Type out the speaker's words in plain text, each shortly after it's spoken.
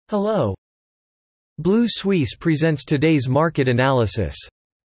Hello. Blue Suisse presents today's market analysis.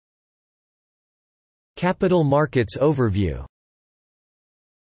 Capital Markets Overview.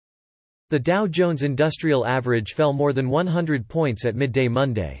 The Dow Jones Industrial Average fell more than 100 points at midday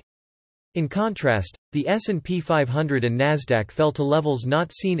Monday. In contrast, the S&P 500 and Nasdaq fell to levels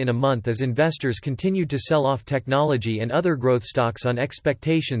not seen in a month as investors continued to sell off technology and other growth stocks on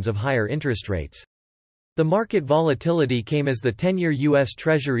expectations of higher interest rates. The market volatility came as the 10-year U.S.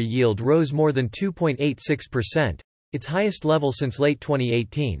 Treasury yield rose more than 2.86%, its highest level since late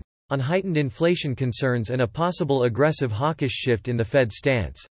 2018, on heightened inflation concerns and a possible aggressive hawkish shift in the Fed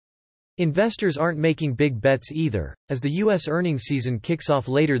stance. Investors aren't making big bets either, as the U.S. earnings season kicks off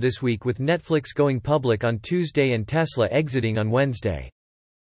later this week with Netflix going public on Tuesday and Tesla exiting on Wednesday.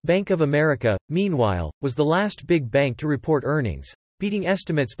 Bank of America, meanwhile, was the last big bank to report earnings, beating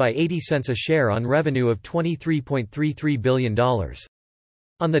estimates by 80 cents a share on revenue of $23.33 billion.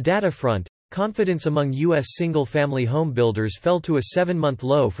 On the data front, confidence among U.S. single-family home builders fell to a 7-month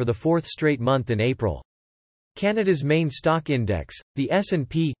low for the fourth straight month in April. Canada's main stock index, the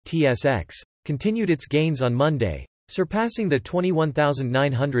S&P/TSX, continued its gains on Monday, surpassing the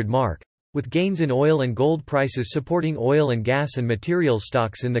 21,900 mark, with gains in oil and gold prices supporting oil and gas and materials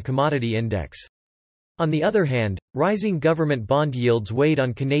stocks in the commodity index. On the other hand, rising government bond yields weighed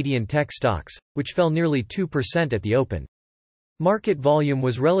on Canadian tech stocks, which fell nearly 2% at the open. Market volume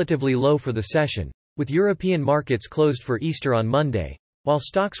was relatively low for the session, with European markets closed for Easter on Monday, while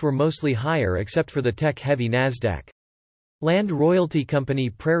stocks were mostly higher except for the tech-heavy Nasdaq. Land royalty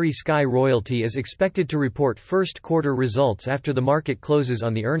company Prairie Sky Royalty is expected to report first-quarter results after the market closes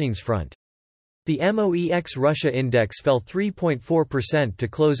on the earnings front. The MOEX Russia index fell 3.4% to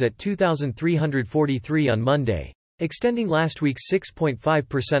close at 2,343 on Monday, extending last week's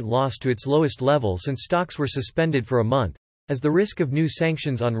 6.5% loss to its lowest level since stocks were suspended for a month, as the risk of new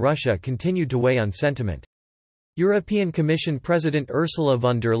sanctions on Russia continued to weigh on sentiment. European Commission President Ursula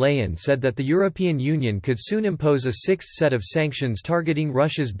von der Leyen said that the European Union could soon impose a sixth set of sanctions targeting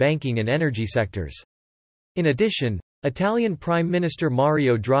Russia's banking and energy sectors. In addition, Italian Prime Minister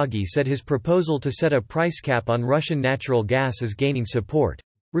Mario Draghi said his proposal to set a price cap on Russian natural gas is gaining support,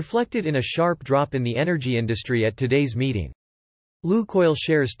 reflected in a sharp drop in the energy industry at today's meeting. Lukoil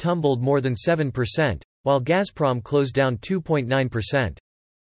shares tumbled more than 7%, while Gazprom closed down 2.9%.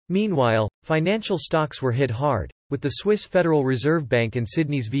 Meanwhile, financial stocks were hit hard, with the Swiss Federal Reserve Bank and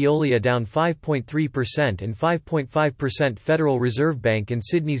Sydney's Veolia down 5.3% and 5.5%, Federal Reserve Bank and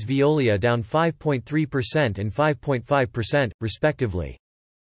Sydney's Veolia down 5.3% and 5.5%, respectively.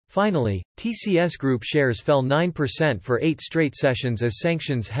 Finally, TCS Group shares fell 9% for 8 straight sessions as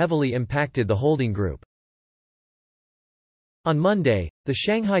sanctions heavily impacted the holding group. On Monday, the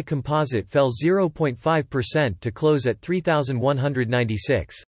Shanghai Composite fell 0.5% to close at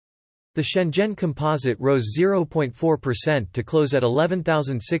 3,196. The Shenzhen Composite rose 0.4% to close at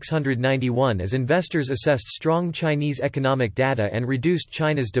 11,691 as investors assessed strong Chinese economic data and reduced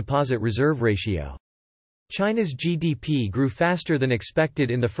China's deposit reserve ratio. China's GDP grew faster than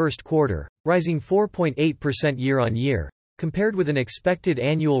expected in the first quarter, rising 4.8% year-on-year, compared with an expected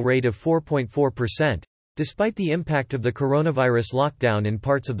annual rate of 4.4%, despite the impact of the coronavirus lockdown in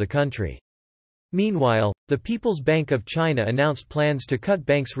parts of the country. Meanwhile, the People's Bank of China announced plans to cut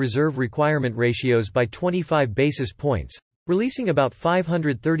banks' reserve requirement ratios by 25 basis points, releasing about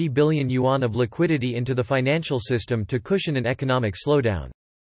 530 billion yuan of liquidity into the financial system to cushion an economic slowdown.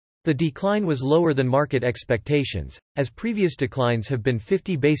 The decline was lower than market expectations, as previous declines have been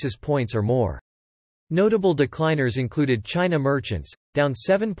 50 basis points or more. Notable decliners included China Merchants, down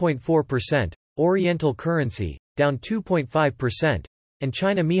 7.4%, Oriental Currency, down 2.5%, and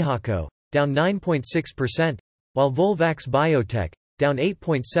China Mihaco, down 9.6%, while Volvax Biotech, down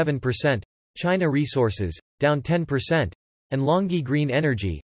 8.7%, China Resources, down 10%, and Longyi Green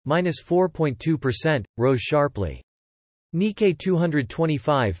Energy, minus 4.2%, rose sharply. Nikkei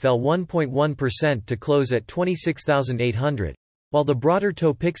 225 fell 1.1% to close at 26,800, while the broader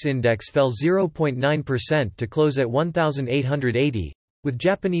Topix index fell 0.9% to close at 1,880, with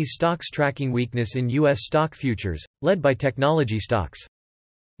Japanese stocks tracking weakness in U.S. stock futures, led by technology stocks.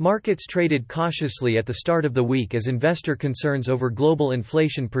 Markets traded cautiously at the start of the week as investor concerns over global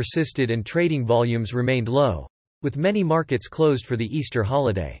inflation persisted and trading volumes remained low, with many markets closed for the Easter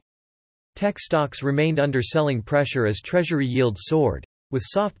holiday. Tech stocks remained under selling pressure as Treasury yields soared, with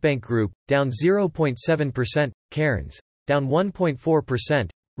SoftBank Group, down 0.7%, Cairns, down 1.4%,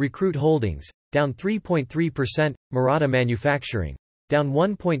 Recruit Holdings, down 3.3%, Murata Manufacturing, down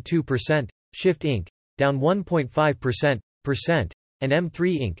 1.2%, Shift Inc., down 1.5%, and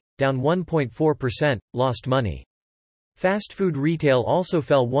M3 Inc., down 1.4%, lost money. Fast food retail also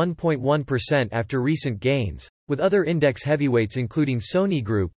fell 1.1% after recent gains, with other index heavyweights including Sony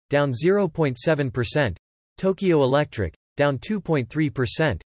Group, down 0.7%, Tokyo Electric, down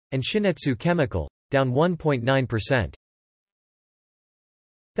 2.3%, and Shin-Etsu Chemical, down 1.9%.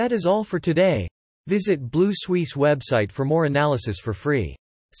 That is all for today. Visit Blue Suisse website for more analysis for free.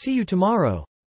 See you tomorrow.